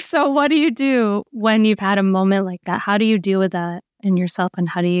 So what do you do when you've had a moment like that? How do you deal with that in yourself, and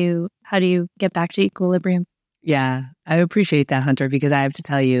how do you get back to equilibrium? Yeah, I appreciate that, Hunter, because I have to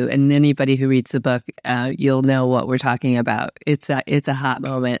tell you, and anybody who reads the book, you'll know what we're talking about. It's a hot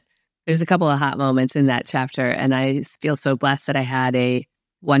moment. There's a couple of hot moments in that chapter, and I feel so blessed that I had a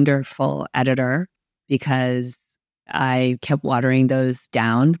wonderful editor, because I kept watering those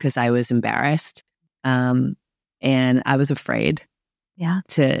down because I was embarrassed. And I was afraid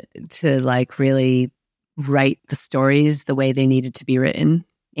to really write the stories the way they needed to be written.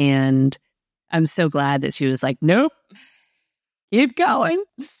 And I'm so glad that she was like, nope, keep going.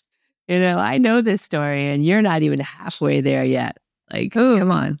 I know this story and you're not even halfway there yet. Like,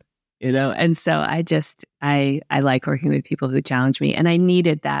 come on, And so I like working with people who challenge me. And I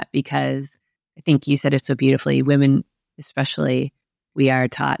needed that, because I think you said it so beautifully. Women, especially, we are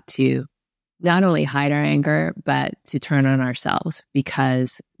taught to not only hide our anger, but to turn on ourselves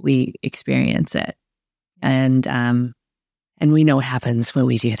because we experience it. And we know what happens when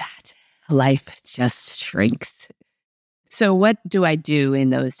we do that. Life just shrinks. So what do I do in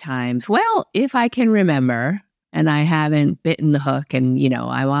those times? Well, if I can remember, and I haven't bitten the hook and,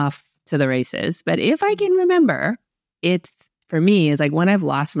 I'm off to the races, but if I can remember, for me, it's like when I've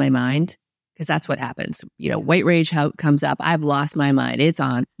lost my mind, because that's what happens. White rage comes up. I've lost my mind. It's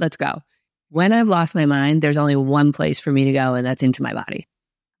on. Let's go. When I've lost my mind, there's only one place for me to go, and that's into my body.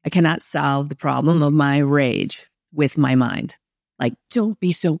 I cannot solve the problem of my rage with my mind. Like, don't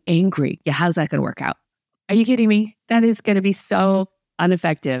be so angry. Yeah, how's that going to work out? Are you kidding me? That is going to be so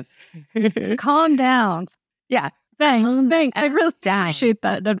ineffective. Calm down. Yeah. Thanks. I really appreciate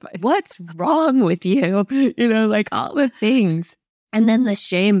that advice. What's wrong with you? All the things. And then the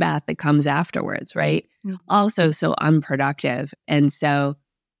shame bath that comes afterwards, right? Also so unproductive. And so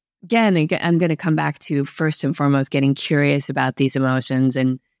again, I'm going to come back to first and foremost getting curious about these emotions.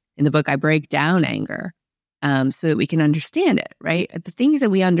 And in the book, I break down anger so that we can understand it, right? The things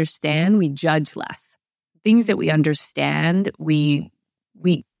that we understand, we judge less. Things that we understand, we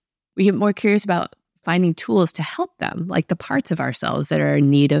get more curious about finding tools to help them, like the parts of ourselves that are in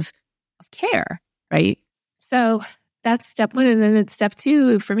need of care, right? So that's step one. And then step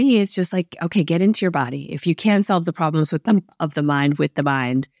two for me is just like, okay, get into your body. If you can't solve the problems of the mind with the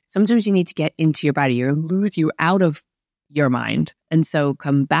mind, sometimes you need to get into your body. You're out of your mind. And so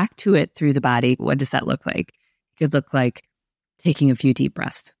come back to it through the body. What does that look like? It could look like taking a few deep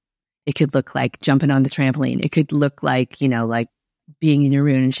breaths. It could look like jumping on the trampoline. It could look like, like being in your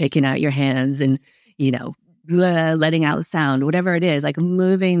room and shaking out your hands and, letting out sound, whatever it is, like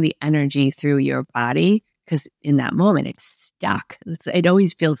moving the energy through your body. Because in that moment, it's stuck. It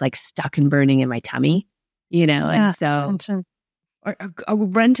always feels like stuck and burning in my tummy, and so, or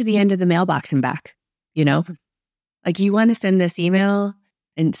run to the end of the mailbox and back, like you want to send this email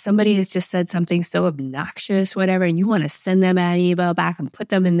and somebody has just said something so obnoxious, whatever, and you want to send them an email back and put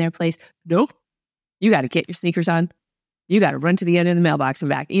them in their place. Nope. You got to get your sneakers on. You got to run to the end of the mailbox and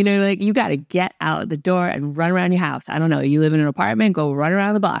back. Like you got to get out the door and run around your house. I don't know. You live in an apartment, go run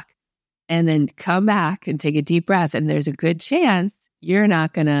around the block and then come back and take a deep breath. And there's a good chance you're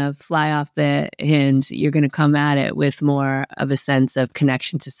not going to fly off the hinge. You're going to come at it with more of a sense of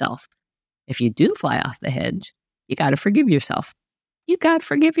connection to self. If you do fly off the hinge, you got to forgive yourself. You got to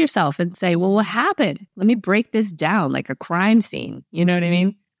forgive yourself and say, well, what happened? Let me break this down like a crime scene. You know what I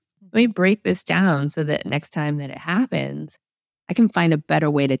mean? Let me break this down so that next time that it happens, I can find a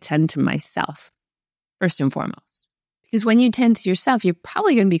better way to tend to myself, first and foremost. Because when you tend to yourself, you're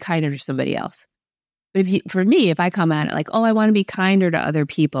probably going to be kinder to somebody else. But for me, if I come at it like, oh, I want to be kinder to other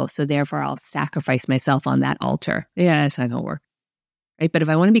people, so therefore I'll sacrifice myself on that altar. Yeah, that's not going to work. Right? But if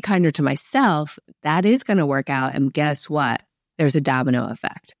I want to be kinder to myself, that is going to work out. And guess what? There's a domino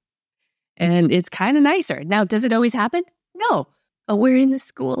effect. And it's kind of nicer. Now, does it always happen? No. But we're in the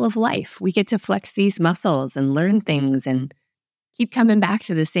school of life. We get to flex these muscles and learn things and keep coming back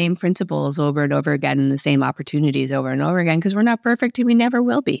to the same principles over and over again and the same opportunities over and over again because we're not perfect and we never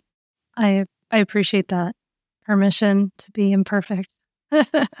will be. I appreciate that. Permission to be imperfect.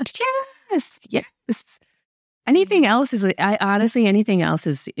 Yes. Anything else is, anything else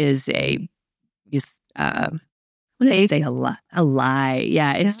is a lie.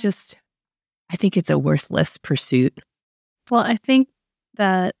 Yeah, it's just, I think it's a worthless pursuit. Well, I think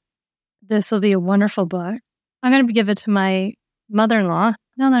that this will be a wonderful book. I'm going to give it to my mother-in-law.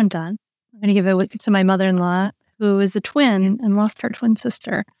 Now that I'm done, I'm going to give it to my mother-in-law, who is a twin and lost her twin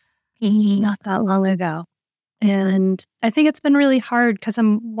sister not that long ago. And I think it's been really hard because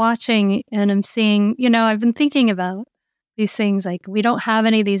I'm watching and I'm seeing, I've been thinking about these things like we don't have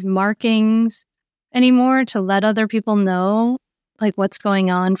any of these markings anymore to let other people know like what's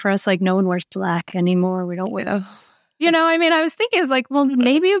going on for us. Like no one wears black anymore. We don't wear... I was thinking, it's like, well,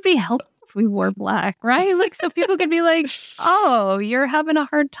 maybe it would be helpful if we wore black, right? Like, so people could be like, oh, you're having a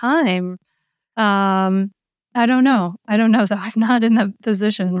hard time. I don't know. So I'm not in that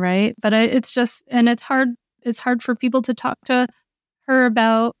position, right? But it's just, and it's hard. It's hard for people to talk to her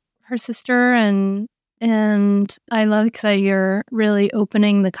about her sister. And I like that you're really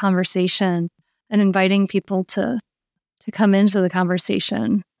opening the conversation and inviting people to come into the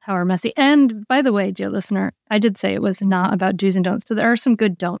conversation. However messy. And by the way, dear listener, I did say it was not about do's and don'ts, but there are some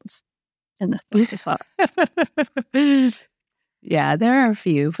good don'ts in this book as well. Yeah, there are a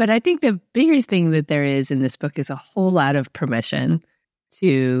few. But I think the biggest thing that there is in this book is a whole lot of permission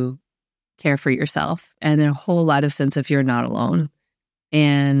to care for yourself and a whole lot of sense of you're not alone.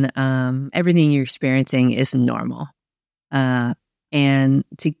 And everything you're experiencing is normal. And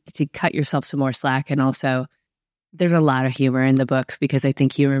to cut yourself some more slack. And also, there's a lot of humor in the book because I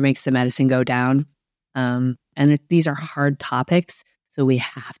think humor makes the medicine go down. And these are hard topics. So we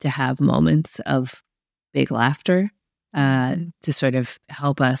have to have moments of big laughter to sort of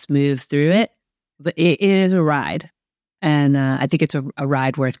help us move through it. But it is a ride. And I think it's a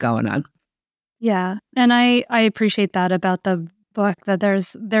ride worth going on. Yeah. And I appreciate that about the book, that there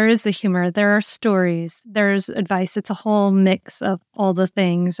is the humor, there are stories, there's advice. It's a whole mix of all the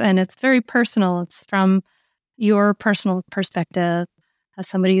things. And it's very personal. It's from your personal perspective as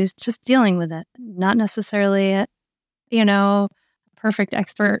somebody who's just dealing with it, not necessarily, perfect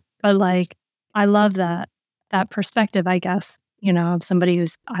expert, but like, I love that perspective, I guess, of somebody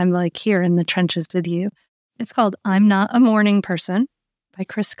I'm like here in the trenches with you. It's called I'm Not a Morning Person by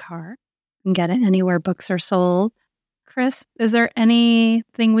Kris Carr. You can get it anywhere books are sold. Kris, is there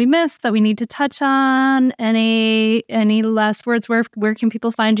anything we missed that we need to touch on? Any last words? Where can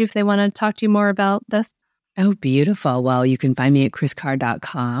people find you if they want to talk to you more about this? Oh, beautiful. Well, you can find me at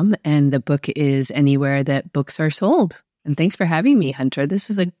kriscarr.com, and the book is anywhere that books are sold. And thanks for having me, Hunter. This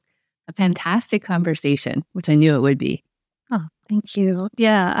was a fantastic conversation, which I knew it would be. Oh, thank you.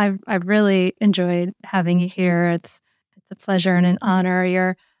 Yeah, I've really enjoyed having you here. It's a pleasure and an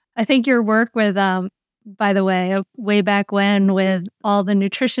honor. I think your work with by the way back when with all the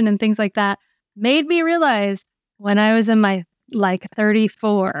nutrition and things like that made me realize when I was in my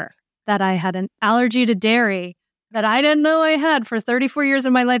 34 that I had an allergy to dairy that I didn't know I had for 34 years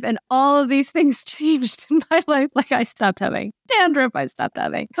of my life. And all of these things changed in my life. Like I stopped having dandruff, I stopped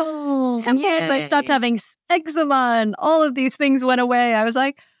having pimples, I stopped having eczema, and all of these things went away. I was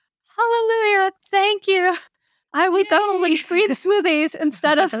like, hallelujah, thank you. I would totally green smoothies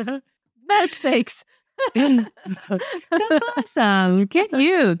instead of milkshakes. That's awesome. Good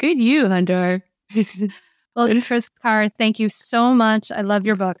you, Hunter. Well, Kris Carr, thank you so much. I love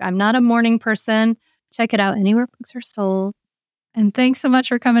your book. I'm not a morning person. Check it out anywhere books are sold. And thanks so much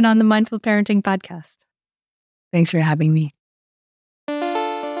for coming on the Mindful Parenting Podcast. Thanks for having me.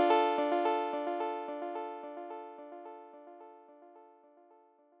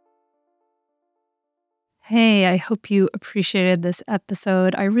 Hey, I hope you appreciated this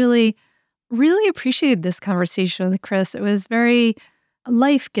episode. I really, really appreciated this conversation with Kris. It was very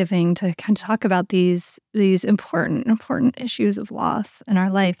life-giving to kind of talk about these important issues of loss in our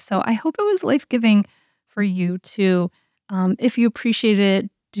life. So I hope it was life-giving for you too. If you appreciate it,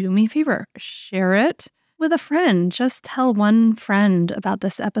 do me a favor, share it with a friend. Just tell one friend about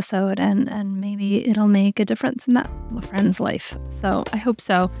this episode and maybe it'll make a difference in that friend's life. So I hope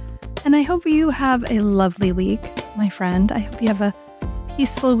so. And I hope you have a lovely week, my friend. I hope you have a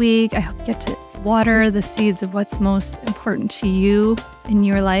peaceful week. I hope you get to water the seeds of what's most important to you in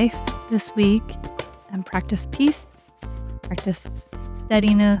your life this week and practice peace, practice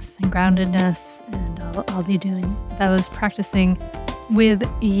steadiness and groundedness. And I'll be doing those, practicing with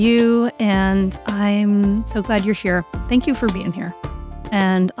you. And I'm so glad you're here. Thank you for being here.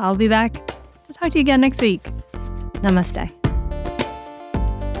 And I'll be back to talk to you again next week. Namaste.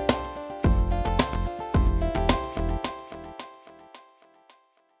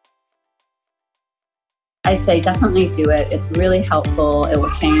 I'd say definitely do it. It's really helpful. It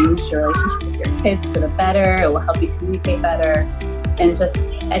will change your relationship with your kids for the better. It will help you communicate better. And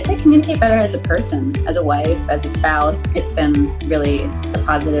I'd say communicate better as a person, as a wife, as a spouse. It's been really a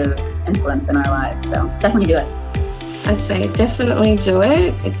positive influence in our lives. So definitely do it. I'd say definitely do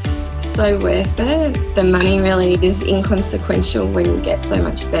it. It's so worth it. The money really is inconsequential when you get so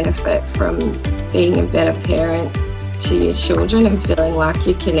much benefit from being a better parent to your children and feeling like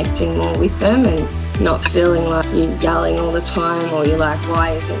you're connecting more with them and not feeling like you're yelling all the time or you're like,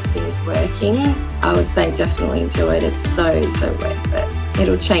 why isn't things working? I would say definitely do it. It's so worth it.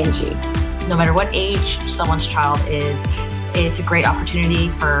 It'll change you. No matter what age someone's child is, it's a great opportunity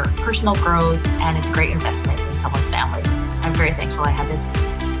for personal growth and it's a great investment in someone's family. I'm very thankful I had this.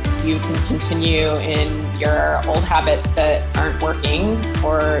 You can continue in your old habits that aren't working,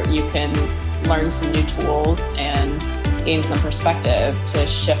 or you can learn some new tools and gain some perspective to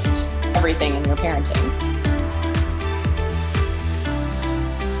shift everything in your parenting.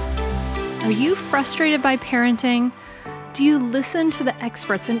 Are you frustrated by parenting? Do you listen to the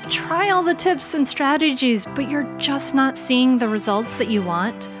experts and try all the tips and strategies, but you're just not seeing the results that you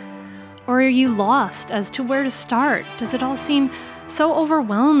want? Or are you lost as to where to start? Does it all seem so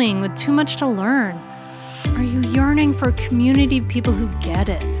overwhelming with too much to learn? Are you yearning for a community of people who get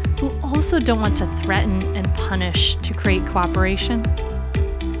it, who also don't want to threaten and punish to create cooperation?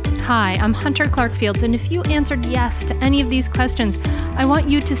 Hi, I'm Hunter Clark-Fields, and if you answered yes to any of these questions, I want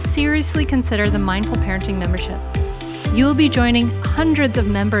you to seriously consider the Mindful Parenting membership. You will be joining hundreds of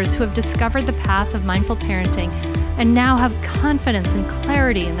members who have discovered the path of mindful parenting and now have confidence and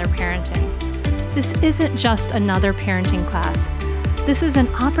clarity in their parenting. This isn't just another parenting class. This is an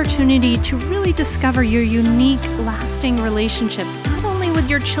opportunity to really discover your unique, lasting relationship, not only with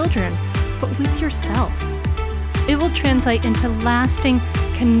your children, but with yourself. It will translate into lasting,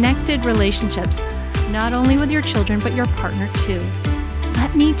 connected relationships, not only with your children, but your partner too.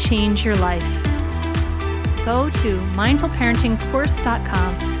 Let me change your life. Go to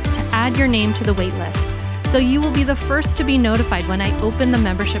mindfulparentingcourse.com to add your name to the waitlist, so you will be the first to be notified when I open the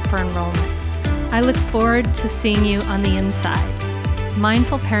membership for enrollment. I look forward to seeing you on the inside.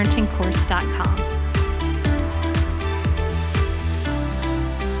 mindfulparentingcourse.com.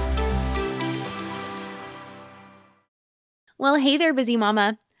 Well, hey there, busy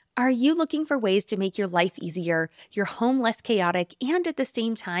mama. Are you looking for ways to make your life easier, your home less chaotic, and at the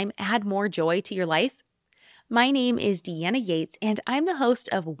same time add more joy to your life? My name is Deanna Yates, and I'm the host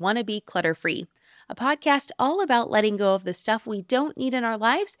of Wanna Be Clutter-Free, a podcast all about letting go of the stuff we don't need in our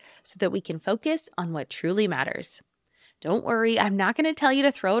lives so that we can focus on what truly matters. Don't worry, I'm not going to tell you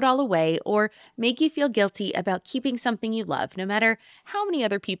to throw it all away or make you feel guilty about keeping something you love, no matter how many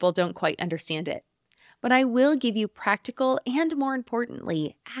other people don't quite understand it. But I will give you practical and, more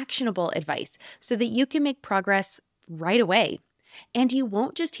importantly, actionable advice so that you can make progress right away. And you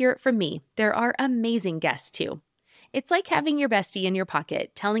won't just hear it from me. There are amazing guests too. It's like having your bestie in your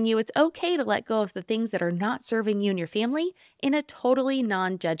pocket telling you it's okay to let go of the things that are not serving you and your family in a totally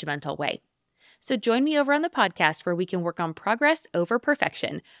non-judgmental way. So join me over on the podcast where we can work on progress over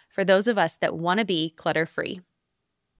perfection for those of us that want to be clutter-free.